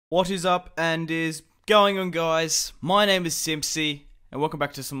What is up and is going on, guys? My name is Simpzy and welcome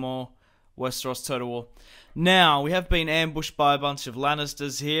back to some more Westeros Total War. Now, we have been ambushed by a bunch of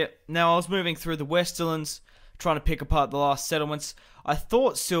Lannisters here. Now, I was moving through the Westerlands, trying to pick apart the last settlements. I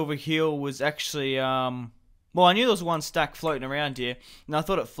thought Silver Hill was actually, well, I knew there was one stack floating around here, and I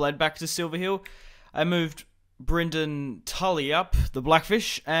thought it fled back to Silver Hill. I moved Brynden Tully up, the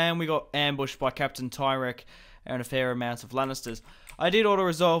Blackfish, and we got ambushed by Captain Tyrek and a fair amount of Lannisters. I did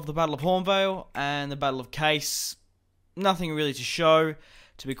auto-resolve the Battle of Hornvale and the Battle of Case. Nothing really to show,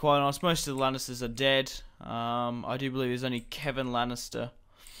 to be quite honest. Most of the Lannisters are dead. I do believe there's only Kevin Lannister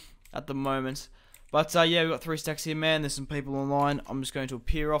at the moment. But yeah, we've got 3 stacks here, man. There's some people online. I'm just going to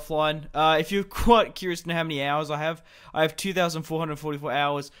appear offline. If you're quite curious to know how many hours I have 2,444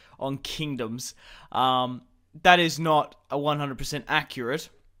 hours on Kingdoms. That is not a 100% accurate,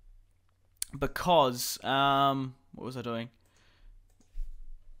 because, what was I doing?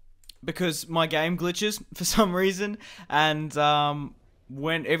 Because my game glitches for some reason, and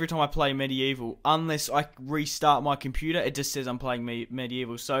every time I play Medieval, unless I restart my computer, it just says I'm playing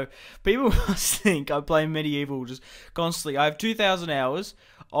Medieval. So people must think I'm playing Medieval just constantly. I have 2,000 hours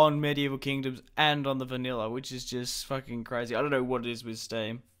on Medieval Kingdoms and on the vanilla, which is just fucking crazy. I don't know what it is with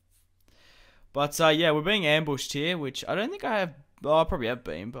Steam. But yeah, we're being ambushed here, which I don't think I have. Oh, I probably have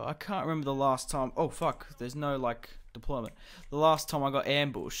been, but I can't remember the last time. Oh fuck, there's no like deployment. The last time I got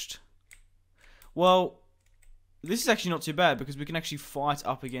ambushed. Well, this is actually not too bad because we can actually fight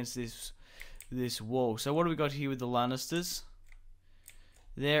up against this wall. So what do we got here with the Lannisters?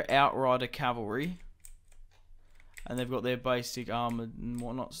 They're Outrider cavalry, and they've got their basic armor and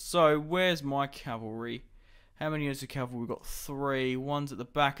whatnot. So where's my cavalry? How many units of cavalry? We've got 3. One's at the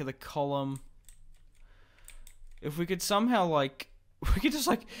back of the column. If we could somehow like, we could just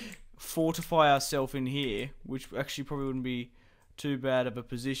like fortify ourselves in here, which actually probably wouldn't be too bad of a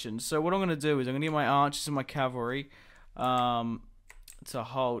position. So what I'm going to do is I'm going to get my archers and my cavalry to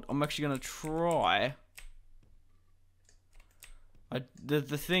hold. I'm actually going to try. The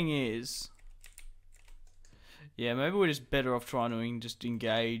thing is, yeah, maybe we're just better off trying to just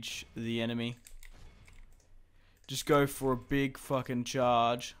engage the enemy. Just go for a big fucking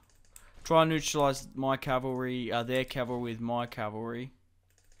charge. Try and neutralize my cavalry, their cavalry with my cavalry,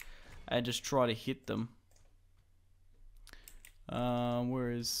 and just try to hit them.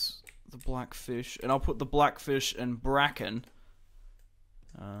 Where is the Blackfish? And I'll put the Blackfish and Bracken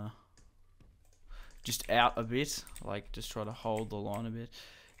just out a bit, like just try to hold the line a bit.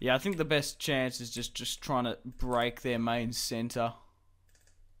 Yeah, I think the best chance is just trying to break their main center.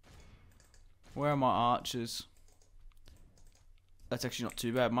 Where are my archers? That's actually not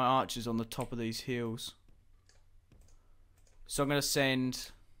too bad. My archer's on the top of these hills. So I'm going to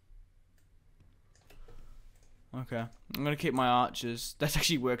send... Okay. I'm going to keep my archers. That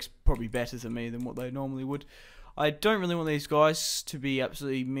actually works probably better for me than what they normally would. I don't really want these guys to be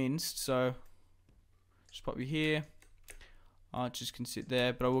absolutely minced, so... Just pop you here. Archers can sit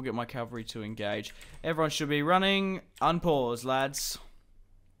there, but I will get my cavalry to engage. Everyone should be running. Unpause, lads.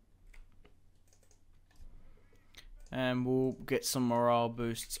 And we'll get some morale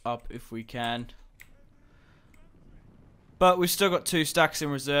boosts up if we can. But we've still got 2 stacks in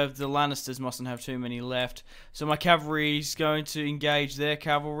reserve. The Lannisters mustn't have too many left. So my cavalry's going to engage their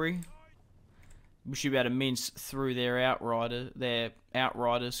cavalry. We should be able to mince through their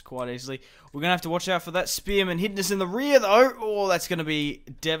outriders quite easily. We're going to have to watch out for that spearman hitting us in the rear though. Oh, that's going to be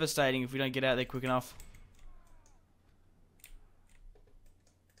devastating if we don't get out there quick enough.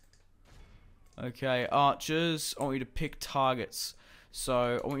 Okay, archers, I want you to pick targets.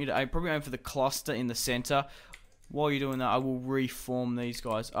 So, I want you to probably aim for the cluster in the center. While you're doing that, I will reform these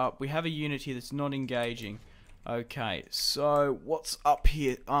guys up. We have a unit here that's not engaging. Okay, so, what's up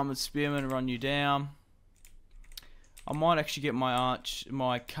here? Armored spearmen, run you down. I might actually get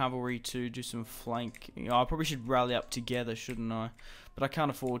my cavalry to do some flanking. I probably should rally up together, shouldn't I? But I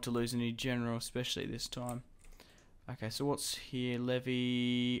can't afford to lose any general, especially this time. Okay, so what's here?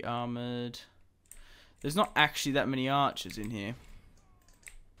 Levy, armored... There's not actually that many archers in here.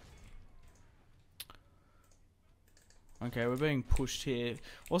 Okay, we're being pushed here.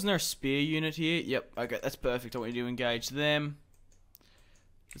 Wasn't there a spear unit here? Yep, okay, that's perfect. I want you to engage them.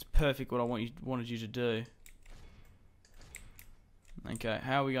 That's perfect what I wanted you to do. Okay,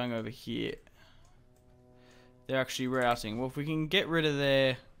 how are we going over here? They're actually routing. Well, if we can get rid of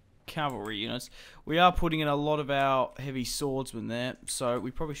their cavalry units, we are putting in a lot of our heavy swordsmen there, so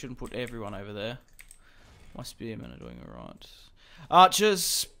we probably shouldn't put everyone over there. My spearmen are doing alright.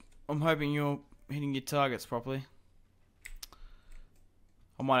 Archers, I'm hoping you're hitting your targets properly.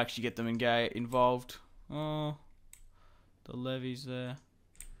 I might actually get them involved. Oh, the levies there.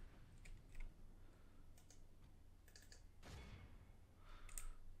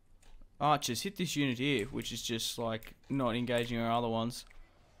 archers hit this unit here, which is just like not engaging our other ones.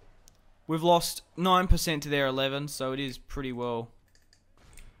 We've lost 9% to their 11, so it is pretty well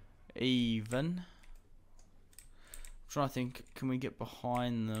even. I'm trying to think, can we get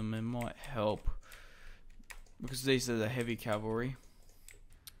behind them? It might help, because these are the heavy cavalry.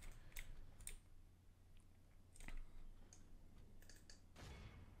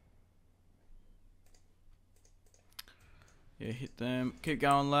 Yeah, hit them. Keep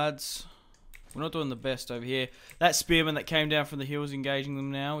going, lads. We're not doing the best over here. That spearman that came down from the hill is engaging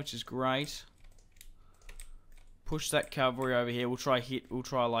them now, which is great. Push that cavalry over here. We'll try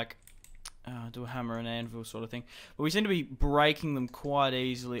like do a hammer and anvil sort of thing. But we seem to be breaking them quite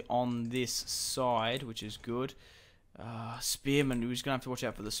easily on this side, which is good. Spearmen. We're just going to have to watch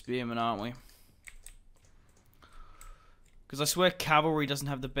out for the spearmen, aren't we? Because I swear cavalry doesn't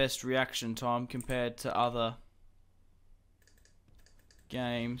have the best reaction time compared to other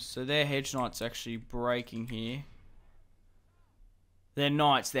games. So their hedge knights actually breaking here. Their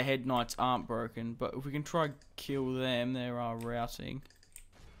knights, their head knights aren't broken, but if we can try kill them, they are routing.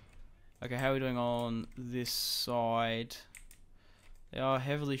 Okay, how are we doing on this side? They are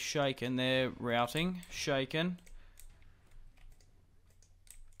heavily shaken. They're routing, shaken.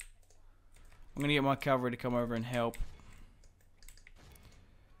 I'm gonna get my cavalry to come over and help.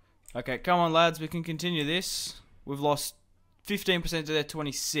 Okay, come on, lads. We can continue this. We've lost 15% to their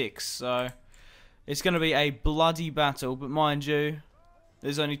 26, so it's going to be a bloody battle. But mind you,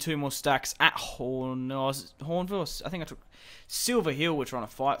 there's only 2 more stacks at Hornville. I think I took Silver Hill. We're trying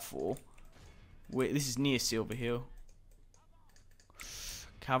to fight for. This is near Silver Hill.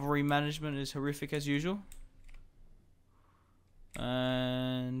 Cavalry management is horrific as usual,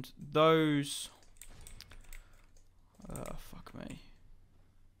 and those. Fuck me.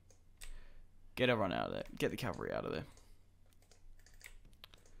 Get everyone out of there. Get the cavalry out of there.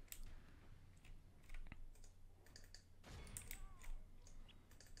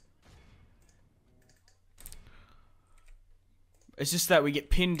 It's just that we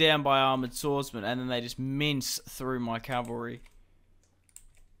get pinned down by armored swordsmen and then they just mince through my cavalry.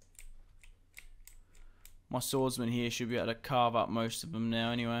 My swordsman here should be able to carve up most of them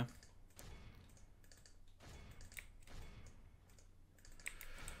now anyway.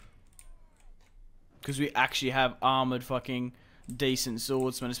 Because we actually have armored fucking decent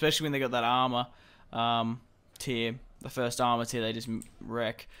swordsmen, especially when they got that armor tier. The first armor tier they just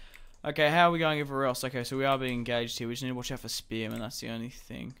wreck. Okay, how are we going everywhere else? Okay, so we are being engaged here. We just need to watch out for spearmen. That's the only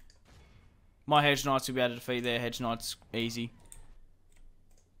thing. My hedge knights will be able to defeat their hedge knights easy.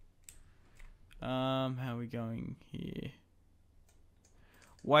 How are we going here?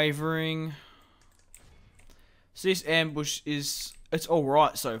 Wavering. So this ambush is... It's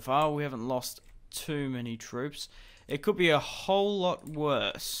alright so far. We haven't lost too many troops. It could be a whole lot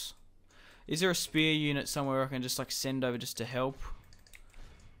worse. Is there a spear unit somewhere I can just like send over just to help?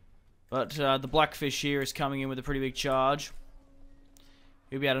 But the Blackfish here is coming in with a pretty big charge.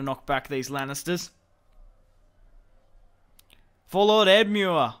 He'll be able to knock back these Lannisters. For Lord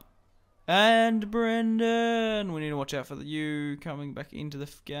Edmure and Brendan. We need to watch out for you coming back into the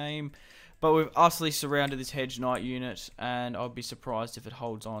game. But we've utterly surrounded this Hedge Knight unit, and I'd be surprised if it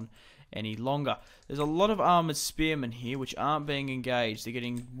holds on any longer. There's a lot of armoured spearmen here which aren't being engaged. They're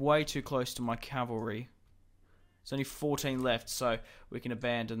getting way too close to my cavalry. There's only 14 left, so we can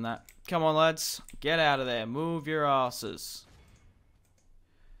abandon that. Come on, lads. Get out of there. Move your asses.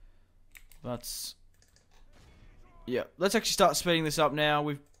 But, yeah. Let's actually start speeding this up now.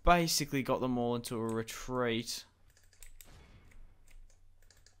 We've basically got them all into a retreat.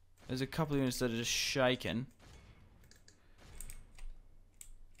 There's a couple of units that are just shaken.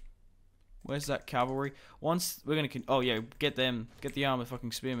 Where's that cavalry? Once we're gonna... Oh, yeah. Get them. Get the armored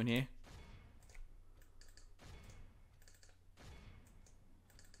fucking spearmen here.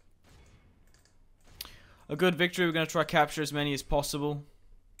 A good victory. We're going to try capture as many as possible.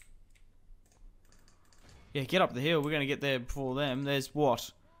 Yeah, get up the hill. We're going to get there before them. There's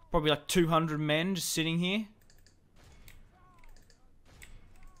what? Probably like 200 men just sitting here.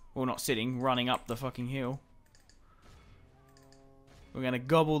 Well, not sitting. Running up the fucking hill. We're going to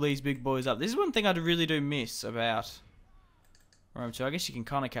gobble these big boys up. This is one thing I really do miss about Rome 2. I guess you can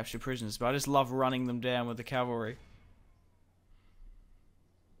kind of capture prisoners, but I just love running them down with the cavalry.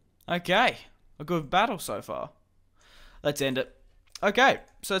 Okay. A good battle so far. Let's end it. Okay,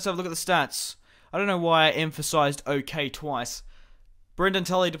 so let's have a look at the stats. I don't know why I emphasized okay twice. Brendan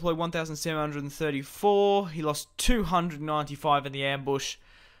Tully deployed 1,734. He lost 295 in the ambush.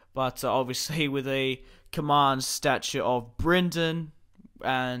 But obviously with a command stature of Brendan,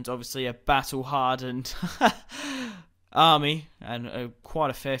 and obviously a battle-hardened army and quite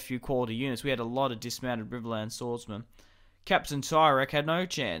a fair few quality units. We had a lot of dismounted Riverland swordsmen. Captain Tyrek had no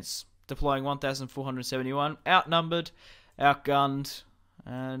chance, deploying 1,471, outnumbered, outgunned,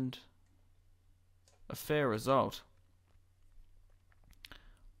 and a fair result.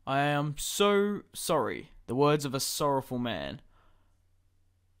 I am so sorry. The words of a sorrowful man.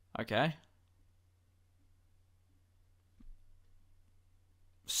 Okay.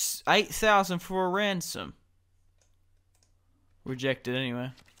 8,000 for a ransom. Rejected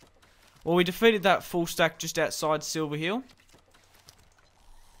anyway. Well, we defeated that full stack just outside Silver Hill.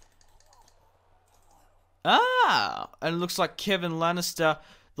 Ah! And it looks like Kevin Lannister,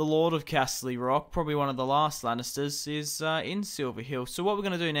 the Lord of Casterly Rock, probably one of the last Lannisters, is in Silver Hill. So what we're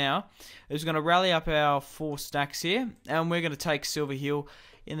going to do now is we're going to rally up our 4 stacks here, and we're going to take Silver Hill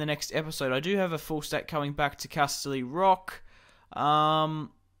in the next episode. I do have a full stack coming back to Casterly Rock.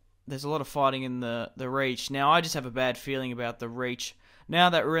 There's a lot of fighting in the Reach. Now, I just have a bad feeling about the Reach. Now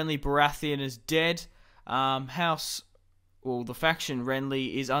that Renly Baratheon is dead, the faction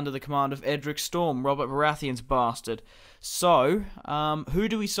Renly is under the command of Edric Storm, Robert Baratheon's bastard. So, who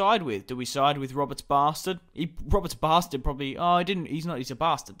do we side with? Do we side with Robert's bastard? Robert's bastard probably... Oh, he's a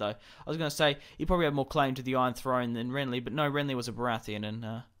bastard, though. I was going to say, he probably had more claim to the Iron Throne than Renly, but no, Renly was a Baratheon,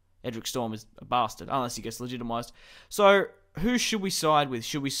 and Edric Storm is a bastard, unless he gets legitimized. So, who should we side with?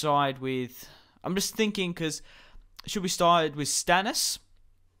 Should we side with... I'm just thinking, because... Should we side with Stannis?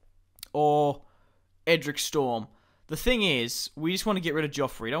 Or Edric Storm? The thing is, we just want to get rid of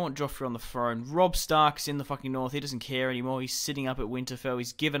Joffrey. I don't want Joffrey on the throne. Robb Stark's in the fucking north. He doesn't care anymore. He's sitting up at Winterfell.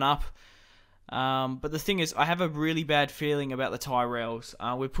 He's given up. But the thing is, I have a really bad feeling about the Tyrells.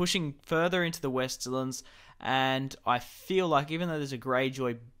 We're pushing further into the Westerlands, and I feel like even though there's a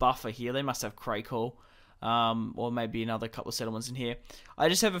Greyjoy buffer here, they must have Craycall, or maybe another couple of settlements in here. I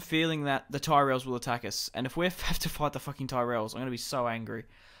just have a feeling that the Tyrells will attack us, and if we have to fight the fucking Tyrells, I'm going to be so angry.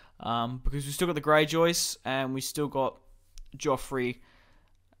 Because we've still got the Greyjoys, and we still got Joffrey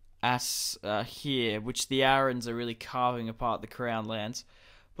as here, which the Arryns are really carving apart the Crown lands.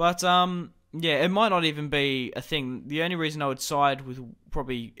 But, yeah, it might not even be a thing. The only reason I would side with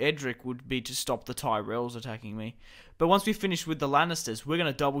probably Edric would be to stop the Tyrells attacking me. But once we finish with the Lannisters, we're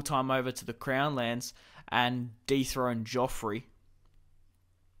going to double time over to the Crown lands and dethrone Joffrey.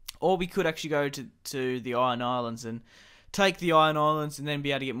 Or we could actually go to the Iron Islands and take the Iron Islands and then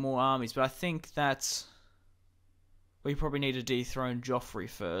be able to get more armies. But I think that we probably need to dethrone Joffrey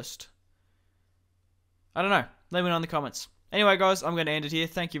first. I don't know. Let me know in the comments. Anyway, guys, I'm going to end it here.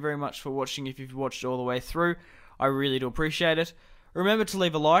 Thank you very much for watching if you've watched all the way through. I really do appreciate it. Remember to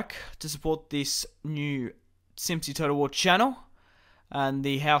leave a like to support this new Simpzy Total War channel and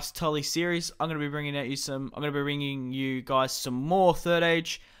the House Tully series. I'm going to be bringing you guys some more Third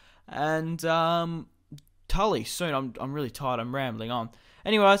Age and Tully soon. I'm really tired. I'm rambling on.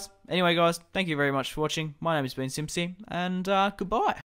 Anyway, guys, thank you very much for watching. My name has been Simpzy, and goodbye.